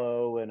Allan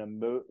Poe and a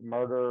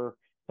murder.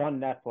 It's on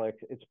Netflix.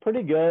 It's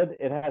pretty good.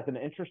 It has an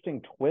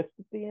interesting twist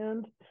at the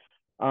end,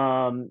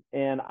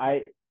 and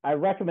I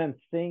recommend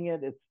seeing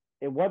it.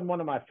 It wasn't one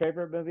of my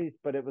favorite movies,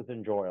 but it was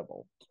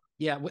enjoyable.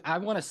 Yeah, I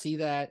want to see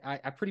that.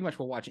 I pretty much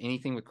will watch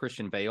anything with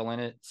Christian Bale in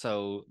it,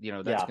 so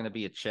that's going to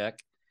be a check.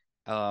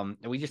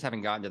 We just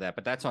haven't gotten to that,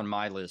 but that's on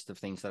my list of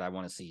things that I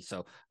want to see.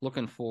 So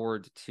looking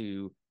forward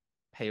to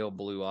Pale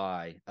Blue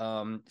Eye.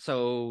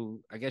 So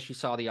I guess you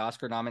saw the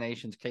Oscar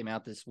nominations came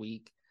out this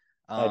week.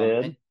 I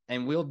did.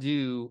 And we'll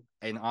do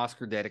an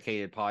Oscar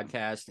dedicated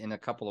podcast in a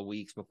couple of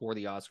weeks before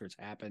the Oscars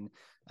happen,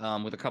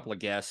 with a couple of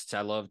guests.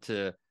 I love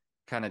to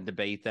kind of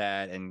debate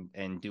that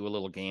and do a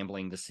little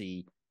gambling to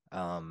see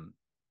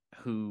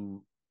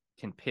who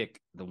can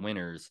pick the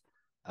winners.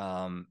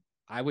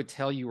 I would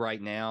tell you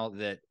right now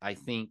that I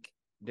think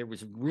there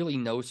was really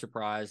no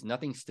surprise.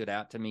 Nothing stood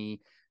out to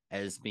me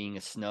as being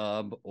a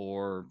snub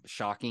or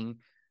shocking.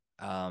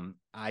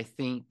 I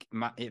think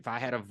if I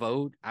had a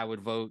vote, I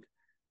would vote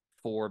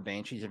for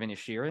Banshees of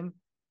Inisherin.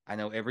 I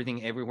know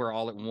Everything Everywhere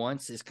All at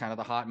Once is kind of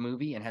the hot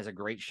movie and has a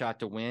great shot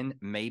to win,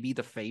 maybe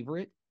the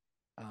favorite.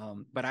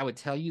 But I would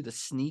tell you the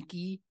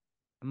sneaky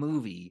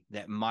movie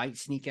that might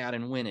sneak out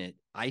and win it,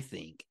 I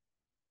think,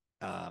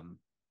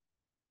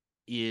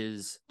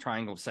 is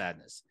Triangle of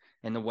Sadness,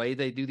 and the way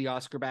they do the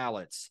Oscar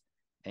ballots.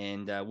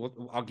 And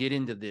I'll get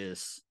into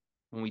this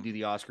when we do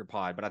the Oscar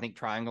pod, but I think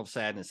Triangle of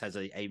Sadness has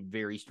a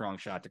very strong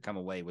shot to come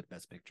away with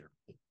Best Picture.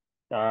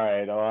 All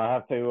right. Well, I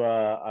have to.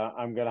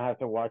 I'm gonna have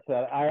to watch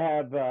that.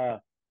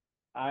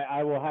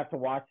 I will have to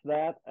watch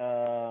that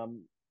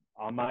on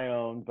my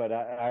own, but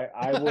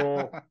I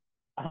will.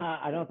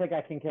 I don't think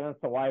I can convince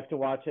the wife to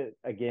watch it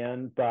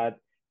again, but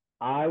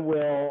I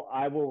will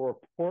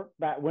report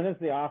back. When is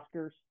the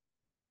Oscars?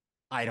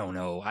 I don't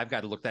know. I've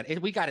got to look that.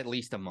 We got at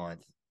least a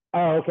month.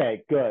 Oh,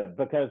 okay, good,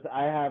 because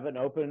I have an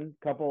open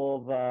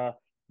couple of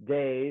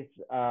days,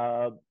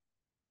 so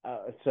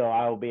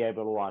I will be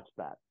able to watch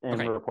that and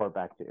report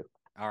back to you.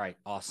 All right,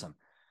 awesome.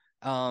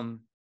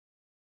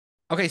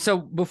 Okay, so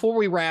before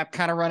we wrap,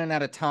 kind of running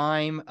out of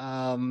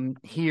time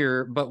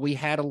here, but we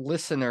had a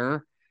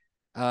listener.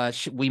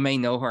 We may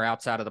know her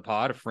outside of the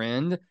pod, a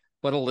friend,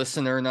 but a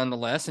listener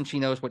nonetheless, and she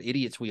knows what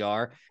idiots we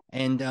are.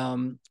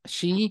 And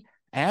she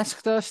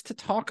asked us to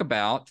talk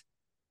about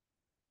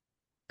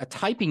a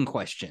typing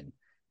question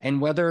and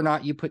whether or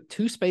not you put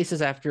 2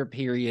 spaces after a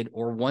period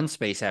or 1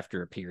 space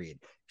after a period.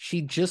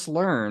 She just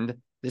learned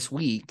this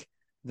week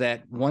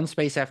that 1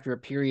 space after a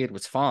period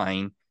was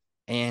fine,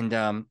 and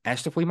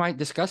asked if we might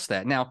discuss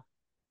that. Now,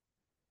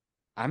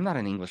 I'm not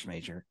an English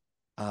major,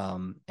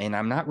 and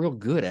I'm not real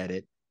good at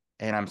it,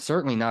 and I'm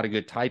certainly not a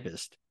good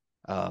typist,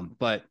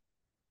 but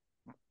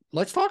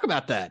let's talk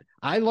about that.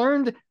 I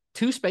learned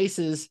 2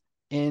 spaces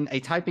in a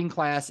typing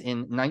class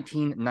in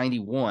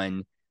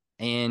 1991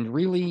 and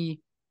really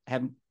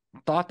have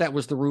thought that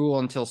was the rule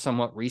until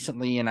somewhat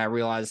recently, and I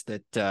realized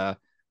that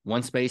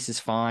 1 space is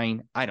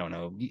fine. I don't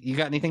know. You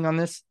got anything on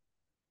this?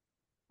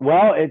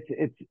 Well,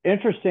 it's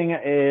interesting.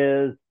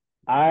 Is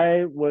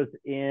I was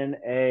in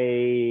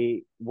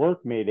a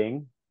work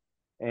meeting,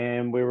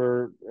 and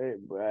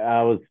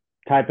I was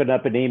typing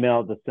up an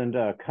email to send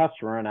to a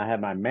customer, and I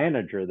had my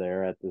manager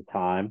there at the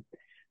time,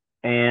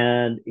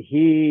 and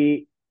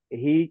he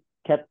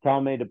kept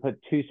telling me to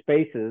put 2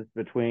 spaces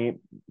between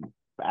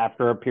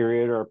after a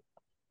period or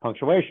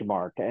punctuation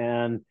mark,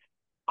 and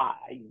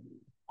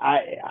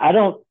I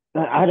don't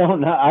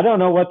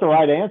know what the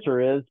right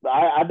answer is, but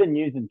I've been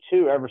using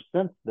 2 ever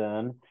since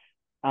then.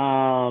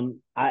 I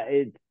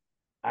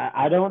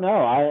don't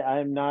know.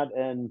 I'm not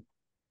an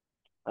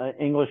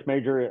English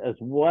major as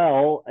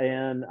well,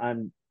 and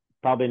I'm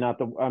probably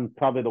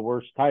the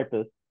worst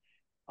typist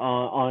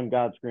on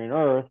God's green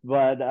earth,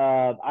 but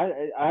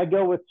I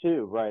go with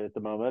 2 right at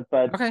the moment.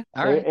 But okay,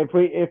 all right.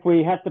 If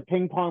we have to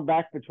ping pong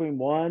back between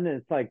 1,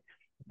 it's like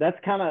that's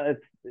one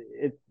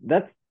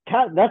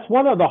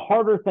of the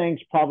harder things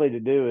probably to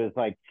do, is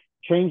like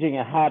changing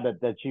a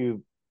habit that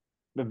you've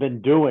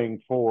been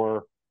doing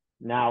for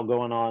now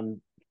going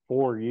on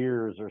 4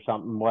 years or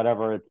something,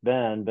 whatever it's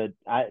been. But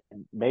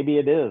maybe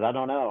it is. I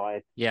don't know.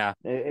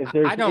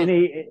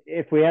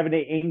 If we have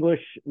any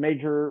English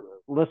major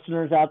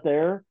listeners out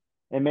there,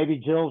 and maybe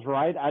Jill's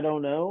right, I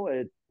don't know.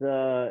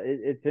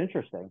 It's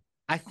interesting.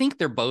 I think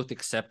they're both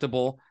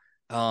acceptable.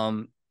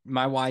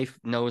 My wife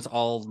knows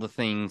all the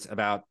things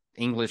about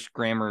English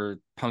grammar,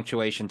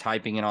 punctuation,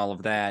 typing, and all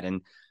of that,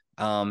 and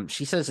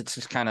she says it's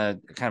just kind of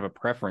a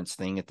preference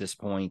thing at this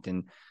point.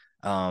 And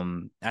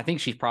I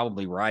think she's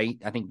probably right.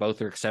 I think both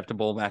are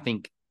acceptable. I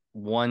think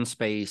 1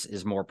 space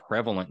is more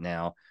prevalent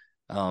now.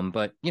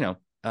 But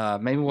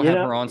maybe we'll have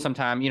her on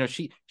sometime.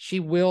 She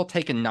will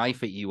take a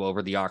knife at you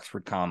over the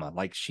Oxford comma.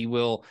 Like, she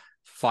will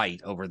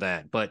fight over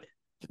that. But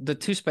the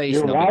 2 space.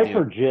 Your wife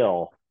or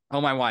Jill? Oh,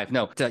 my wife.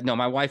 No,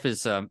 my wife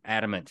is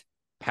adamant,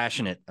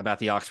 passionate about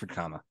the Oxford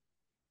comma.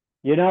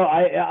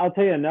 I'll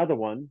tell you another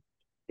one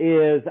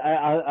is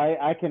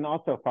I can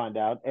also find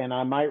out, and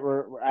I might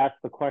ask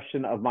the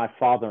question of my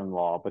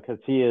father-in-law, because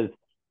he is.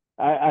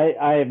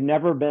 I have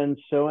never been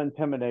so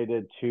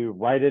intimidated to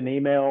write an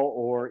email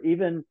or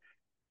even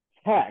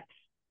text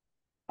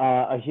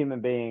a human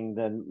being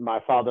than my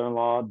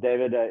father-in-law,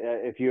 David.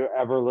 If you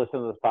ever listen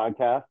to this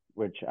podcast,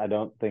 which I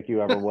don't think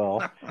you ever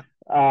will,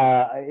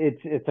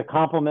 it's a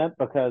compliment,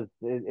 because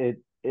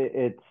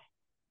it's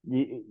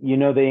you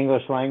know the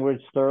English language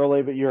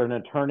thoroughly, but you're an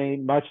attorney,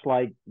 much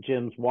like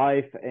Jim's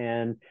wife,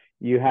 and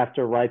you have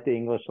to write the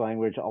English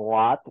language a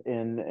lot,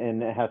 and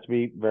it has to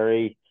be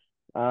very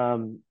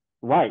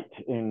right.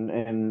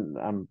 And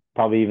I'm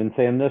probably even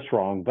saying this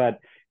wrong, but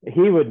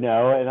he would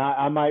know, and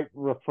I might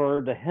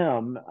refer to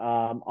him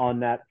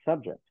on that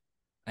subject.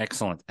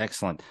 Excellent.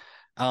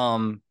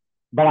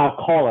 But I'll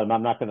call him.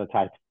 I'm not going to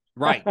type.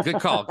 Right.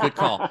 Good call.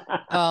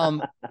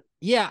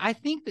 Yeah, I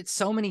think that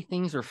so many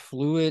things are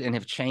fluid and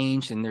have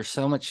changed, and there's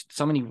so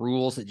many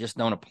rules that just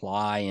don't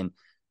apply, and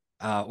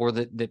or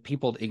that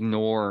people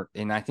ignore.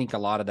 And I think a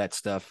lot of that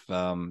stuff,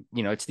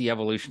 it's the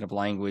evolution of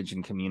language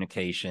and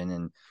communication.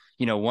 And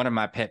one of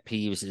my pet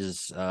peeves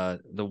is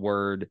the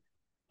word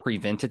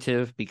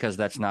preventative, because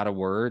that's not a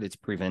word, it's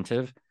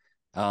preventive.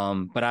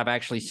 But I've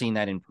actually seen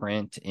that in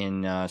print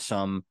in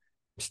some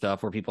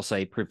stuff where people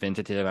say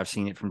preventative. I've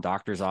seen it from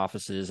doctors'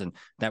 offices, and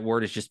that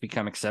word has just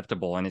become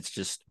acceptable, and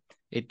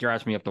it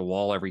drives me up the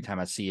wall every time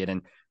I see it.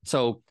 And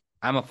so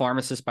I'm a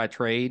pharmacist by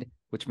trade,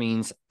 which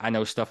means I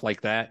know stuff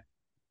like that,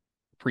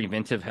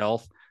 preventive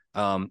health.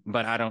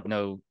 But I don't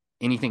know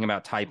anything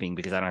about typing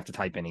because I don't have to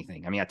type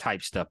anything. I mean, I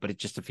type stuff, but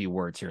it's just a few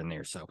words here and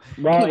there. So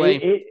Well,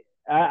 anyway,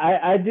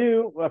 I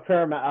do a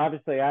fair amount.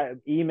 Obviously,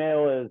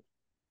 email is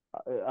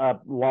a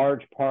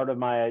large part of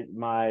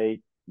my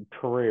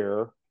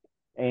career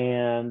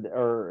and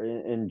or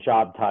in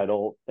job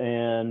title,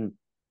 and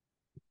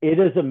it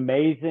is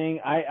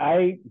amazing.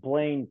 I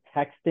blame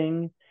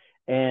texting,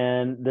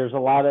 and there's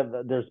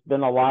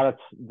been a lot of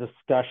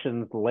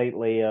discussions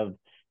lately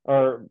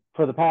or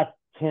for the past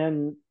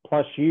 10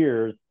 plus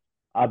years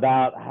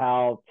about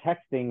how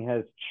texting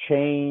has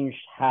changed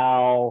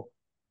how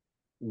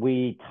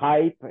we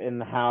type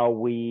and how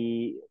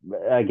we,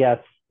 I guess,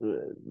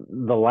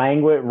 the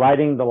language,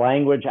 writing the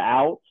language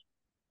out.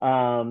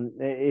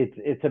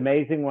 It's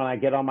amazing when I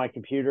get on my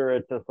computer.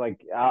 It's just like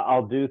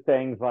I'll do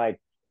things like,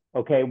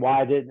 okay,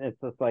 why didn't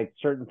it's just like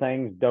certain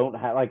things don't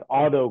have like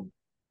auto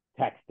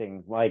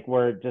texting, like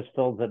where it just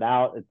fills it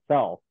out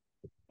itself.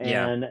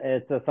 yeah. And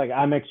it's just like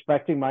I'm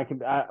expecting my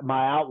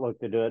Outlook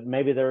to do it.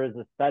 Maybe there is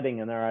a setting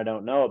in there I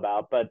don't know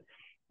about, but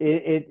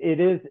it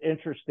is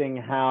interesting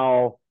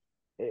how,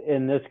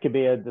 and this could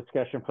be a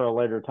discussion for a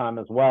later time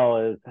as well,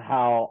 is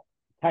how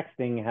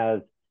texting has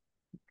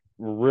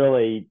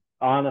really,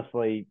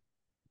 honestly,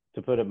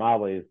 to put it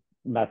mildly,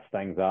 messed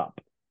things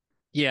up.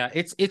 Yeah,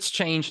 it's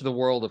changed the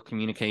world of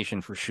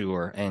communication for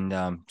sure,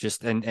 and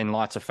just and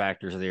lots of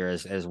factors there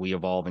as we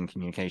evolve in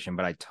communication.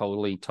 But I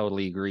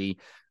totally agree.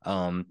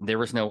 There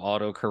was no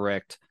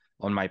autocorrect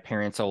on my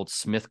parents' old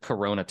Smith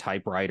Corona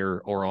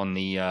typewriter or on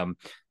the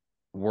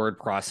word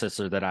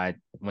processor that I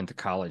went to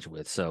college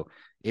with. So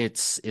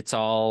it's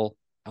all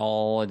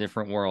a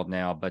different world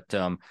now. But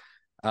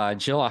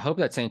Jill, I hope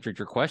that's answered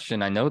your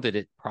question. I know that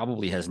it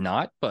probably has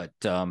not, but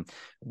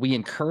we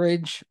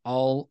encourage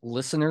all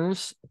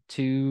listeners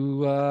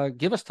to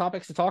give us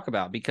topics to talk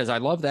about because I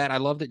love that. I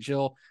love that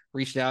Jill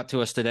reached out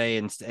to us today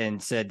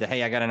and said,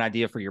 "Hey, I got an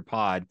idea for your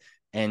pod,"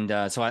 and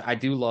so I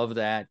do love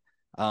that.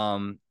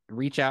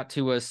 Reach out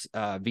to us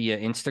via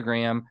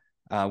Instagram.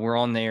 We're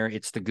on there.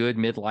 It's the Good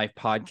Midlife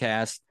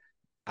Podcast.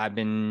 I've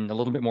been a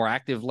little bit more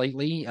active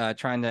lately,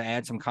 trying to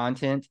add some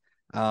content.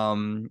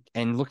 And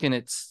looking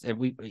at,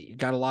 we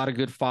got a lot of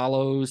good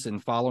follows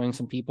and following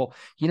some people.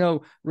 You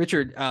know,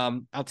 Richard,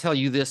 I'll tell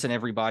you this and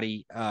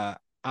everybody,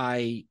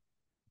 I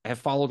have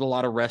followed a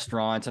lot of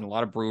restaurants and a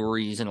lot of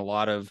breweries and a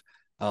lot of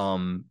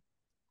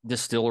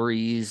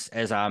distilleries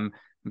as I'm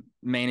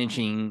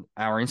managing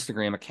our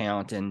Instagram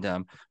account.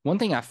 And one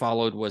thing I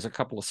followed was a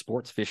couple of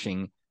sports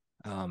fishing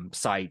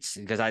sites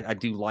because I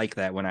do like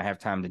that when I have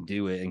time to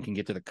do it and can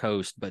get to the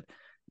coast. But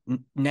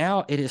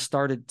now it has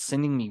started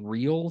sending me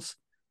reels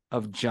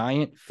of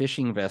giant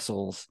fishing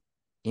vessels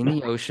in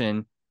the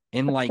ocean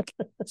in like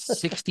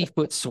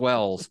 60-foot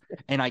swells,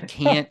 and I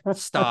can't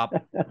stop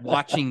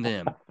watching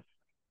them.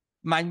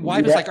 My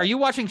wife is like, "Are you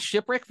watching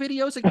shipwreck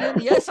videos again?"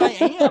 Yes, I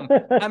am.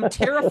 I'm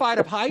terrified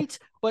of heights,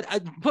 but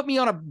put me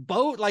on a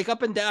boat like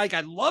up and down. Like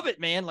I love it,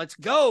 man. Let's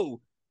go.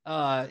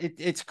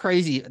 It's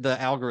crazy the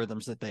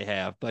algorithms that they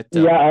have, but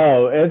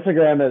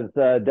Instagram is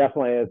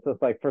definitely, it's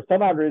just like for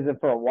some odd reason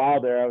for a while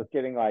there I was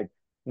getting like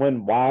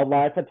when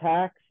wildlife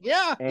attacks.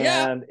 Yeah.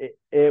 And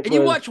and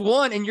you watch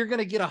one and you're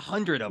gonna get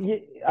 100 of them.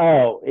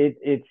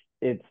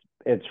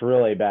 It's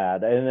really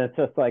bad, and it's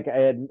just like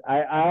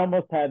I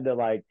almost had to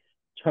like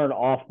turn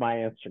off my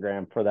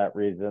Instagram for that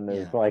reason.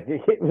 It's like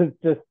it was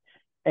just,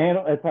 and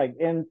it's like,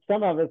 and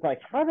some of it's like,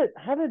 how did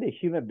a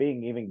human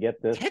being even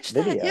get this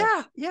video?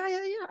 Yeah.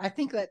 I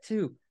think that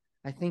too.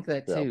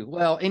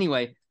 Well,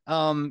 anyway,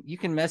 you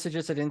can message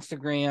us at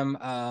Instagram.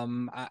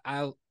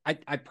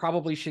 I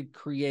probably should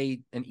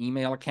create an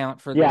email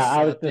account for this. Yeah,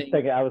 I was just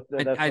thinking. That's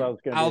what I was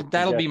going to.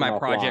 That'll be my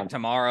project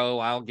tomorrow.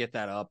 I'll get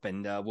that up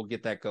and we'll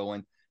get that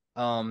going.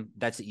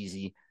 That's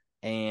easy.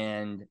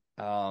 And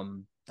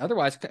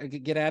otherwise,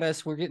 get at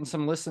us. We're getting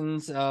some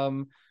listens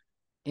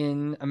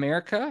in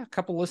America, a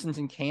couple listens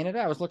in Canada.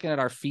 I was looking at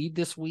our feed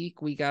this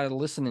week. We got a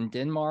listen in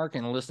Denmark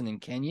and a listen in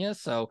Kenya.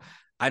 So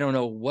I don't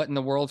know what in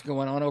the world's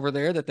going on over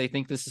there that they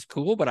think this is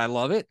cool, but I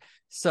love it.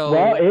 So,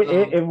 well,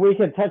 if we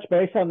can touch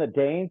base on the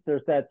Danes,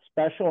 there's that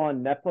special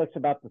on Netflix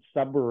about the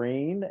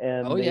submarine,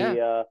 and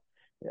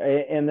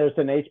and there's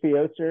an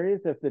HBO series.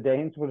 If the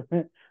Danes would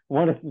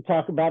want us to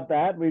talk about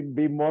that, we'd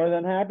be more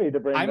than happy to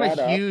bring that up. I'm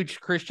a huge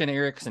Christian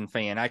Eriksen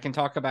fan. I can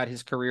talk about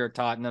his career at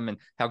Tottenham and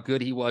how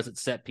good he was at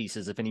set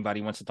pieces if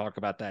anybody wants to talk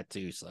about that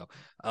too. So,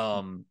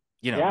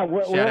 you know,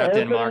 we're out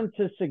open Denmark.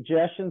 to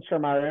suggestions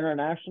from our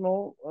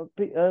international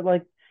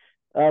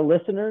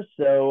listeners.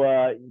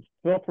 So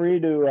feel free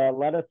to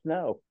let us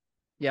know.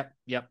 Yep.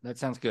 That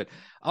sounds good.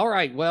 All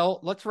right. Well,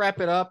 let's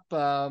wrap it up.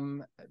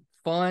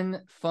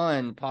 Fun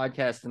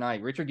podcast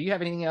tonight. Richard, do you have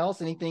anything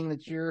else? Anything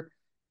that you're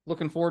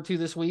looking forward to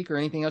this week or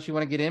anything else you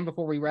want to get in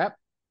before we wrap?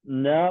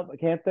 No, I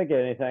can't think of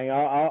anything.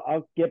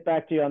 I'll get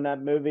back to you on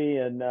that movie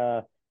and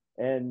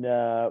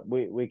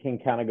we can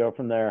kind of go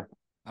from there.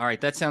 All right.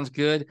 That sounds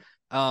good.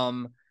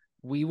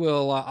 We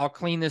will, I'll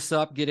clean this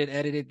up, get it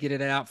edited, get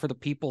it out for the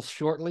people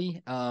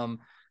shortly.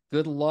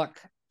 good luck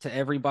to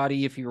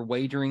everybody if you're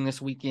wagering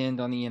this weekend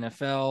on the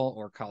NFL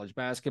or college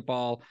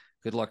basketball.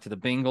 Good luck to the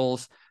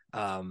Bengals.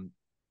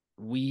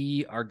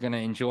 We are going to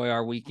enjoy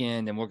our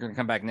weekend, and we're going to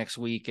come back next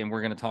week, and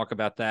we're going to talk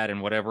about that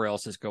and whatever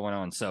else is going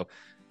on. So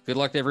good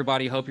luck to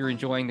everybody. Hope you're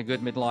enjoying the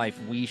good midlife.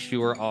 We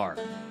sure are.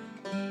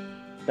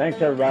 Thanks,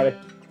 everybody.